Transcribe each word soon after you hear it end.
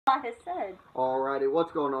I just said. Alrighty,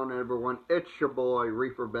 what's going on, everyone? It's your boy,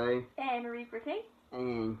 Reaper Bay. And Reaper Kate.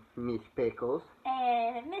 And Miss Pickles.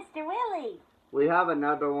 And Mr. Willie. We have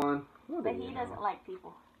another one. But he doesn't like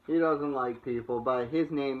people. He doesn't like people, but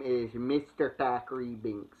his name is Mr. Thackeray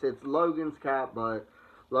Binks. It's Logan's cat, but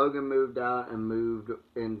Logan moved out and moved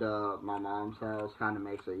into my mom's house. Kind of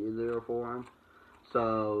makes it easier for him.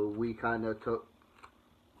 So we kind of took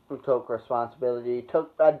responsibility,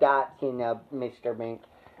 took adoption of Mr. Binks.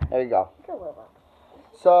 There you go.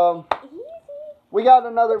 So, we got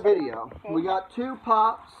another video. We got 2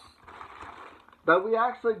 pops, but we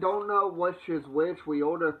actually don't know which is which. We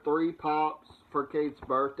ordered 3 pops for Kate's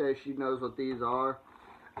birthday. She knows what these are.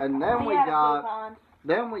 And then we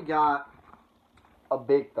got a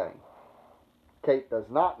big thing. Kate does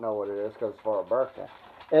not know what it is because it's for her birthday.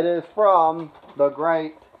 It is from the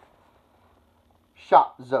great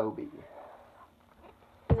Shop Zobi.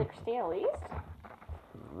 Is it Christina Lee's?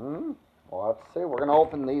 Well, let's see. We're going to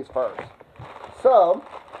open these first. So,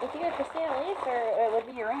 It's either Christina Lee's or it would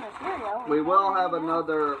be your Rey Mysterio. we will have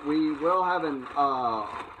an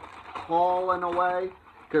haul in a way,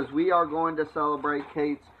 because we are going to celebrate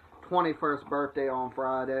Kate's 21st birthday on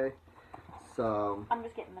Friday. So, I'm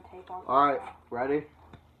just getting the tape off. Alright, ready?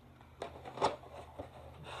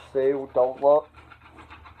 See, don't look.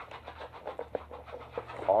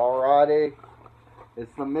 Alrighty.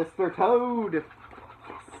 It's the Mr. Toad.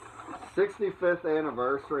 65th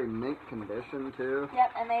anniversary, mint condition too.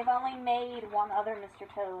 Yep, and they've only made one other Mr.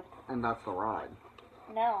 Toad. And that's the ride.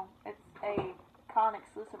 No, it's a con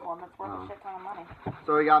exclusive one that's worth a shit ton of money.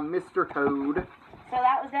 So we got Mr. Toad. So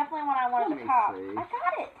that was definitely one I wanted to pop. See. I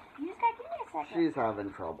got it. You just gotta give me a second. She's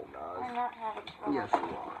having trouble, guys. I'm not having trouble. Yes, you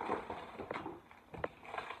are.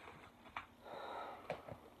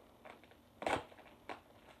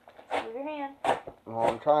 Move your hand. Well,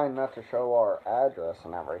 I'm trying not to show our address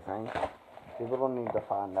and everything. People don't need to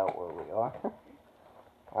find out where we are.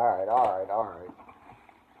 Alright.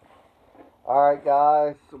 Alright,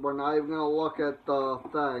 guys. We're not even going to look at the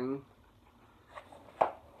thing.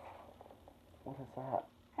 What is that?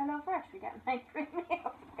 Hello Fresh, we got nice free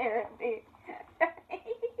meals therapy.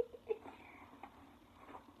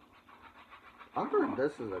 I heard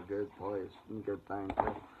this is a good place. Good thing,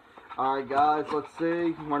 too. Alright, guys. Let's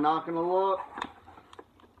see. We're not going to look.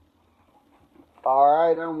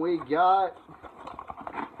 Alright, and we got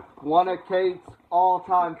one of Kate's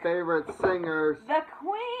all-time favorite singers. The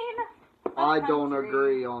Queen of I Country. don't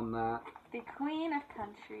agree on that. The Queen of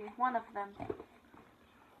Country. One of them.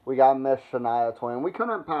 We got Miss Shania Twain. We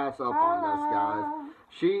couldn't pass up on this, guys.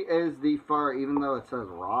 She is the first, even though it says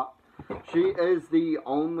rock, she is the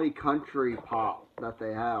only country pop that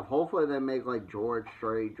they have. Hopefully they make like George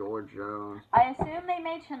Strait, George Jones. I assume they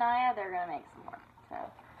made Shania, they're going to make some more. So.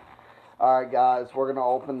 Alright, guys, we're going to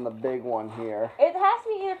open the big one here. It has to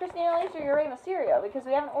be either Christina Lee's or your Rey Mysterio because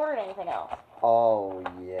we haven't ordered anything else. Oh,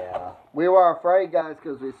 yeah. We were afraid, guys,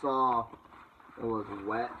 because we saw it was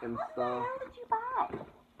wet and What stuff. the hell did you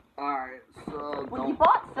buy? Alright, so Well, you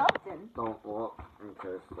bought something. don't look.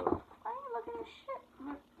 Okay, so Why are you looking at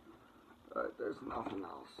shit? alright, there's nothing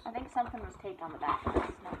else. I think something was taped on the back of this.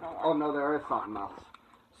 Oh, no, there is something else.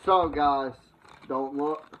 So, guys, don't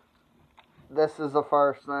look. This is the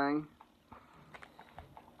first thing.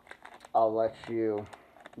 I'll let you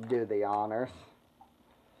do the honors.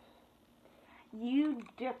 You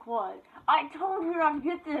dickwad. I told you not to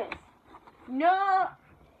get this. No.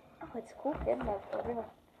 Oh, it's cool.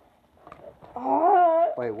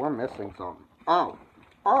 Oh. Wait, we're missing something. Oh.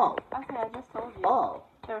 Oh. Okay, I just told you. Oh.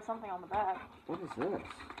 There was something on the back. What is this?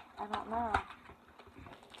 I don't know.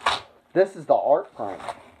 This is the art print.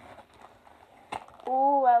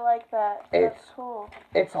 Ooh, I like that. That's It's- cool.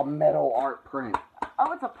 It's a metal art print.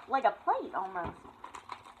 Oh, it's like a plate almost.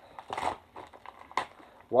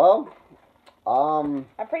 Well, I'm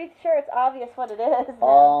pretty sure it's obvious what it is.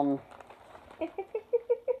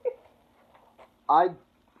 I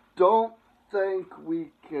don't think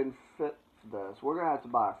we can fit this. We're gonna have to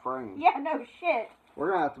buy a frame. Yeah, no shit.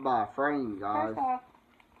 We're gonna have to buy a frame, guys. First off,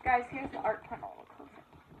 guys, here's the art print. I'll look closer.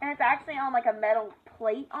 And it's actually on like a metal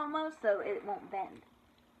plate almost, so it won't bend.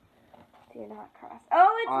 Do not cross.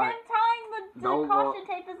 Oh, it's Alright. him tying the Don't caution look.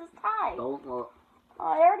 tape as his tie. Don't look. Oh,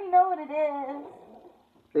 I already know what it is.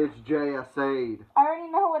 It's JSA'd. I already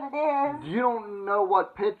know what it is. You don't know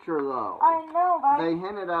what picture, though. I know, but They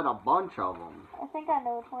hinted at a bunch of them. I think I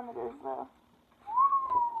know which one it is, though.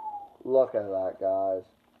 Look at that, guys.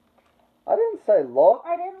 I didn't say look.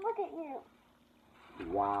 I didn't look at you.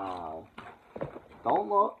 Wow. Don't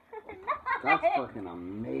look. That's fucking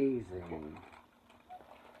amazing.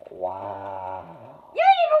 Wow. You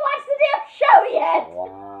didn't even watch the damn show yet!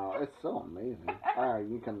 Wow. it's so amazing. Alright,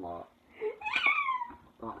 you can look.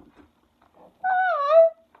 Oh.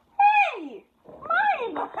 Hey!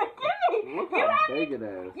 Mine! Give me! Look how big it is.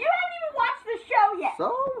 You haven't even watched the show yet!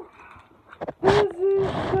 So? This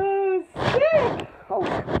is so sick! Oh.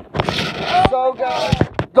 So, guys,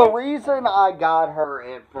 the reason I got her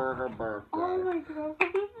it for her birthday. Oh my god.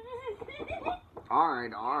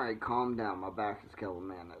 Alright, calm down. My back is killing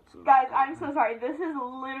me. Guys, I'm so sorry. This is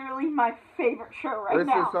literally my favorite show right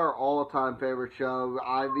now. This is her all-time favorite show.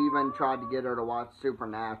 I've even tried to get her to watch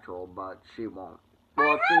Supernatural, but she won't.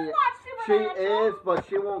 Well, I have watched Supernatural. She is, but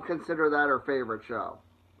she won't consider that her favorite show.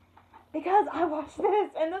 Because I watched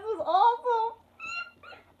this, and this was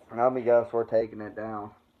awesome. Let me guess, we're taking it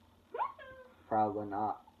down. Probably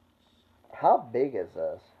not. How big is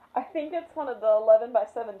this? I think it's one of the 11 by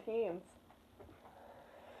 17s.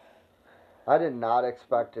 I did not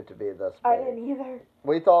expect it to be this big. I didn't either.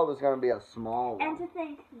 We thought it was going to be a small one. And to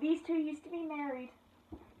think, these two used to be married.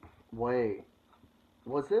 Wait.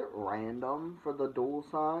 Was it random for the dual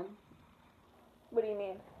sign? What do you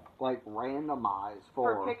mean? Like randomized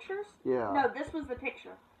For pictures? Yeah. No, this was the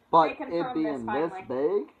picture. But they it being this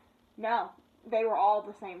big? No. They were all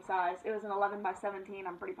the same size. It was an 11 by 17.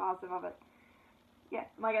 I'm pretty positive of it. Yeah,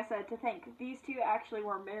 like I said, to think, these two actually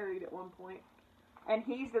were married at one point. And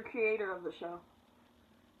he's the creator of the show.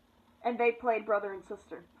 And they played brother and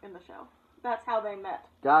sister in the show. That's how they met.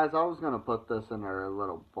 Guys, I was going to put this in our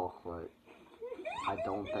little booklet. I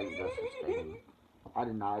don't think this is big. I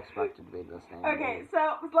did not expect it to be this thing. Okay,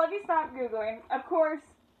 so let me stop Googling. Of course,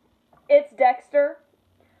 it's Dexter.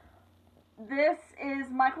 This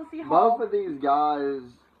is Michael C. Hall. Both of these guys,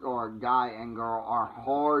 or guy and girl, are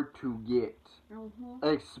hard to get. Mm-hmm.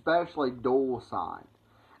 Especially dual sign.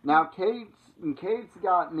 Now, Kate's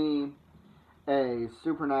got me a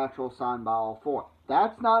Supernatural sign by all four.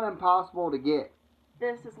 That's not impossible to get.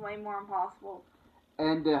 This is way more impossible.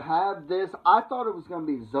 And to have this, I thought it was going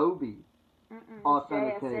to be Zobi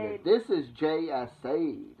authenticated. This is J.S.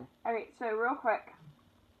 Sade. Alright, so real quick.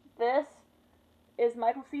 This is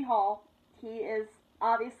Michael C. Hall. He is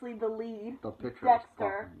obviously the lead. The picture Dexter. is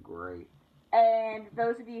fucking great. And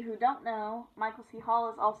those of you who don't know, Michael C. Hall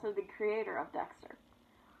is also the creator of Dexter.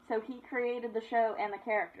 So he created the show and the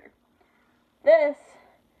character. This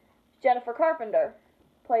is Jennifer Carpenter.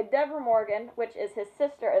 Played Deborah Morgan, which is his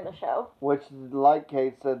sister in the show. Which, like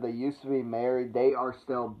Kate said, they used to be married. They are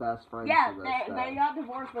still best friends. Yeah, they got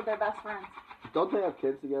divorced with their best friends. Don't they have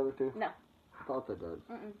kids together too? No. I thought they did.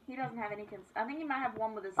 He doesn't have any kids. I think he might have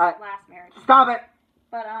one with his last marriage. Stop it!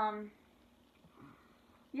 But,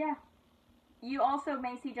 yeah. You also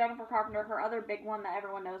may see Jennifer Carpenter. Her other big one that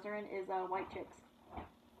everyone knows her in is White Chicks.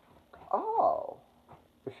 Oh.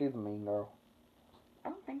 Is she the mean girl? I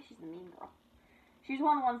don't think she's the mean girl. She's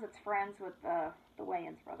one of the ones that's friends with the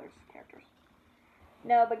Wayans brothers characters.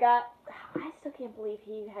 No, but I still can't believe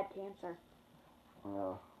he had cancer.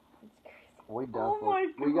 Yeah. It's crazy. We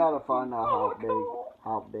definitely, we gotta find out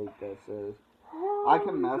how big this is. I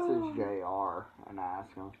can message JR and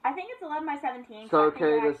ask him. I think it's 11 by 17. So,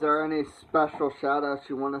 Kate, is there any special shout-outs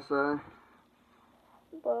you want to say?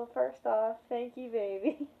 Well, first off, thank you,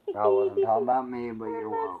 baby. I wasn't talking about me, but you're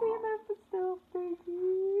welcome. Still, thank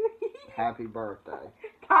you. Happy birthday.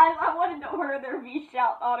 Guys, I wanted to order their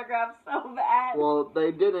V-Shout autographs so bad. Well,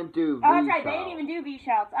 they didn't do V-Shout. Oh, that's right, they didn't even do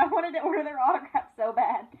V-Shouts. I wanted to order their autographs so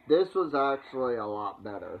bad. This was actually a lot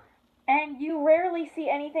better. And you rarely see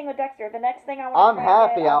anything with Dexter. The next thing I want I'm to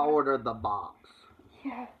happy I ordered the box.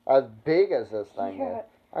 Yeah. As big as this thing is.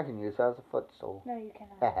 I can use it as a footstool. No, you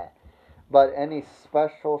cannot. But any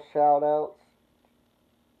special shout-outs?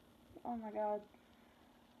 Oh, my God.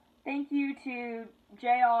 Thank you to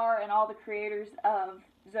JR and all the creators of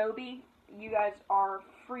Zobi. You guys are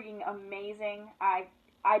freaking amazing. I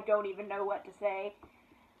don't even know what to say.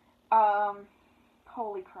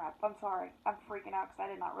 Holy crap. I'm sorry. I'm freaking out because I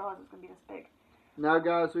did not realize it was going to be this big. Now,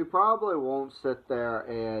 guys, we probably won't sit there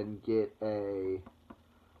and get a...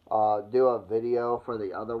 do a video for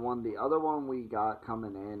the other one. The other one we got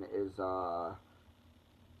coming in is,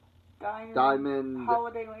 Diamond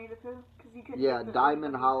Holiday Winnie the Pooh? You could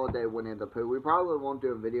Diamond Holiday Winnie the Pooh. We probably won't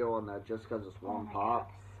do a video on that just because it's one pop.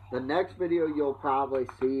 The next video you'll probably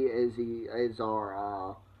see is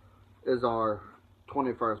our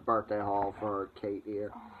 21st birthday haul for Kate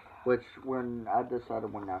here. Which, I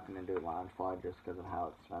decided we're not going to do Lounge Fly just because of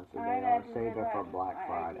how expensive they are. Save it for Black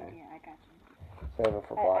Friday. Yeah, I got you. Save it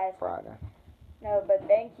for Black Friday. No, but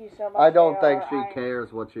thank you so much. I don't think she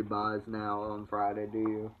cares what she buys now on Friday, do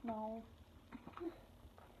you? No.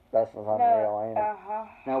 That's unreal, ain't it? Uh-huh.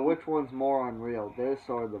 Now, which one's more unreal, this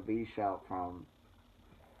or the V-Shout from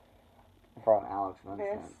Alex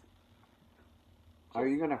Vincent? Are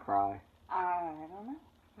you gonna cry? I don't know.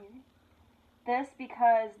 Maybe. This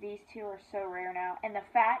because these two are so rare now, and the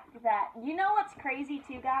fact that you know what's crazy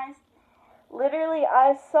too, guys. Literally,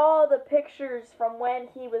 I saw the pictures from when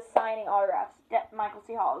he was signing autographs. Michael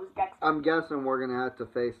C. Hall. It was Dexter. I'm guessing we're gonna have to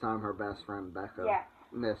FaceTime her best friend Becca. Yeah.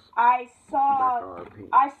 Miss. I saw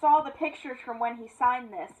Becca the pictures from when he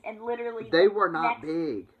signed this, and literally they were not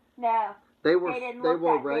big. No. They were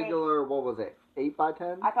regular. Big. What was it?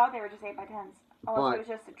 8x10? I thought they were just 8x10s. Unless it was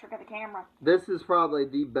just a trick of the camera. This is probably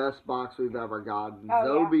the best box we've ever gotten.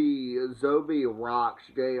 Zobi rocks,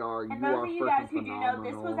 JR. And those of you guys who do know,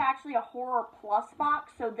 this was actually a Horror Plus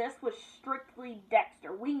box, so this was strictly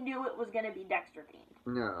Dexter. We knew it was going to be Dexter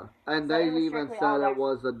themed. Yeah. And so they even said it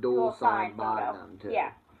was a dual signed by them, too.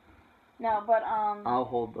 Yeah. No, but, I'll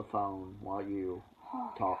hold the phone while you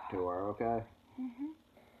talk to her, okay? Mm-hmm.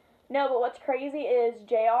 No, but what's crazy is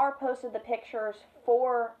JR posted the pictures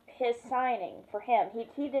for his signing, for him.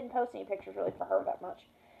 He didn't post any pictures really for her that much,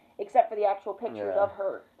 except for the actual pictures of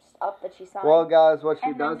her stuff that she signed. Well, guys, what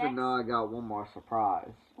she doesn't know, I got one more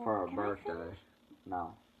surprise for her birthday.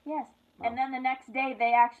 No. Yes. No. And then the next day,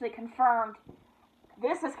 they actually confirmed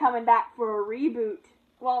this is coming back for a reboot.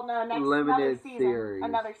 Well, no, another season.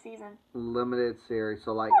 Another season. Limited series,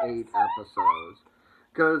 so like 8 episodes.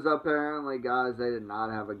 Because apparently, guys, they did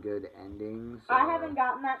not have a good ending. So. I haven't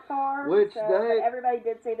gotten that far. But everybody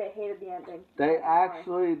did say they hated the ending. They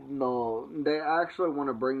actually want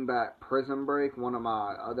to bring back Prison Break, one of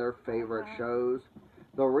my other favorite shows.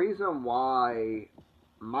 The reason why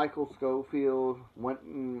Michael Scofield,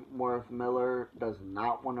 Wentworth Miller, does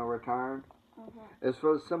not want to return is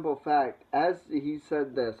for the simple fact, as he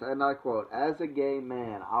said this, and I quote, "As a gay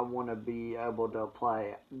man, I want to be able to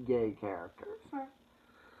play gay characters." Sure.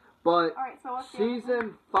 But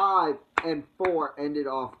season 5 and 4 ended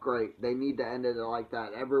off great. They need to end it like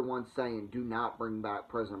that. Everyone's saying, do not bring back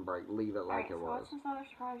Prison Break. Leave it like it was. What's this other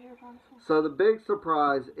surprise you were trying to say? So the big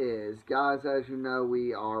surprise is, guys, as you know,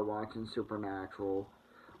 we are watching Supernatural.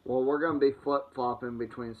 Well, we're going to be flip-flopping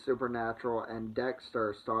between Supernatural and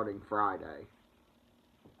Dexter starting Friday.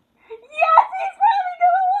 Yes, he's finally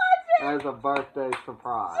going to watch it! As a birthday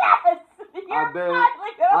surprise. Yes!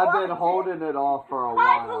 I've been holding it off for a while.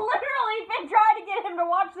 I've literally been trying to get him to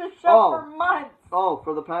watch this show for months. Oh,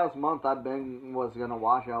 for the past month was gonna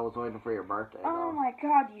watch it. I was waiting for your birthday. Oh my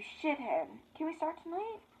god, you shithead! Can we start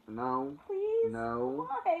tonight? No. Please. No.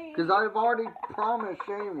 Why? Because I've already promised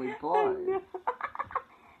Shane we play.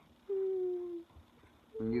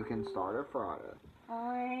 And you can start it Friday.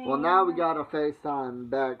 Fine. Well, now we got to FaceTime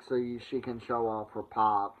Beck so she can show off her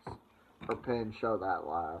pops. Her pin, show that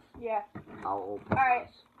last. Yeah. I'll open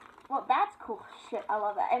Alright. Well, that's cool. Shit, I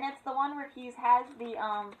love that. And it's the one where he's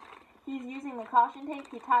using the caution tape.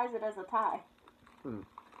 He ties it as a tie.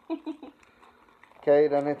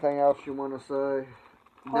 Kate, anything else you want to say?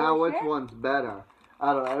 Now, which one's better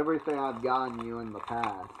out of everything I've gotten you in the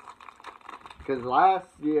past? Because last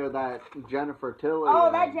year, that Jennifer Tilly...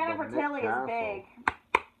 Oh, that Jennifer Tilly is big.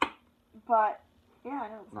 But, yeah, I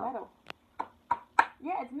know it's metal.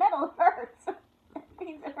 Yeah, it's metal. It hurts. It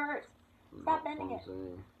means it hurts. Stop bending it.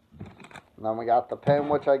 And then we got the pin,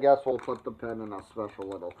 which I guess we'll put the pin in a special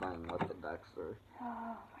little thing with the Dexter.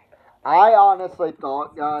 Oh, my God. I honestly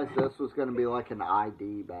thought, guys, this was going to be like an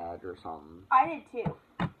ID badge or something. I did too.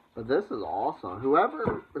 But this is awesome.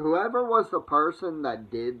 Whoever was the person that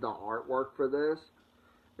did the artwork for this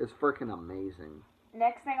is freaking amazing.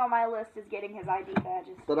 Next thing on my list is getting his ID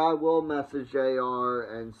badges. But I will message JR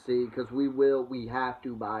and see, because we have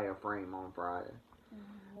to buy a frame on Friday.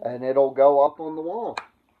 And it'll go up on the wall.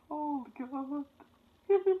 Oh, God.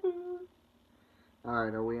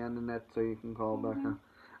 Alright, are we ending it so you can call Becca?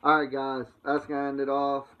 Alright, guys, that's going to end it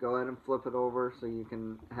off. Go ahead and flip it over so you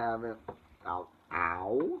can have it. Ow.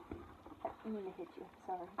 Ow. I mean to hit you.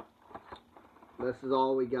 Sorry. This is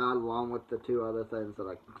all we got, along with the 2 other things that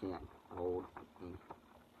I can't hold.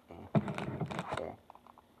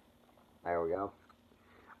 There we go.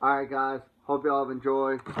 Alright, guys. Hope y'all have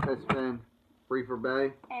enjoyed. It's been Reefer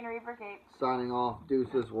Bay. And Reefer Cape. Signing off.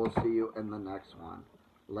 Deuces. We'll see you in the next one.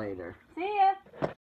 Later. See ya.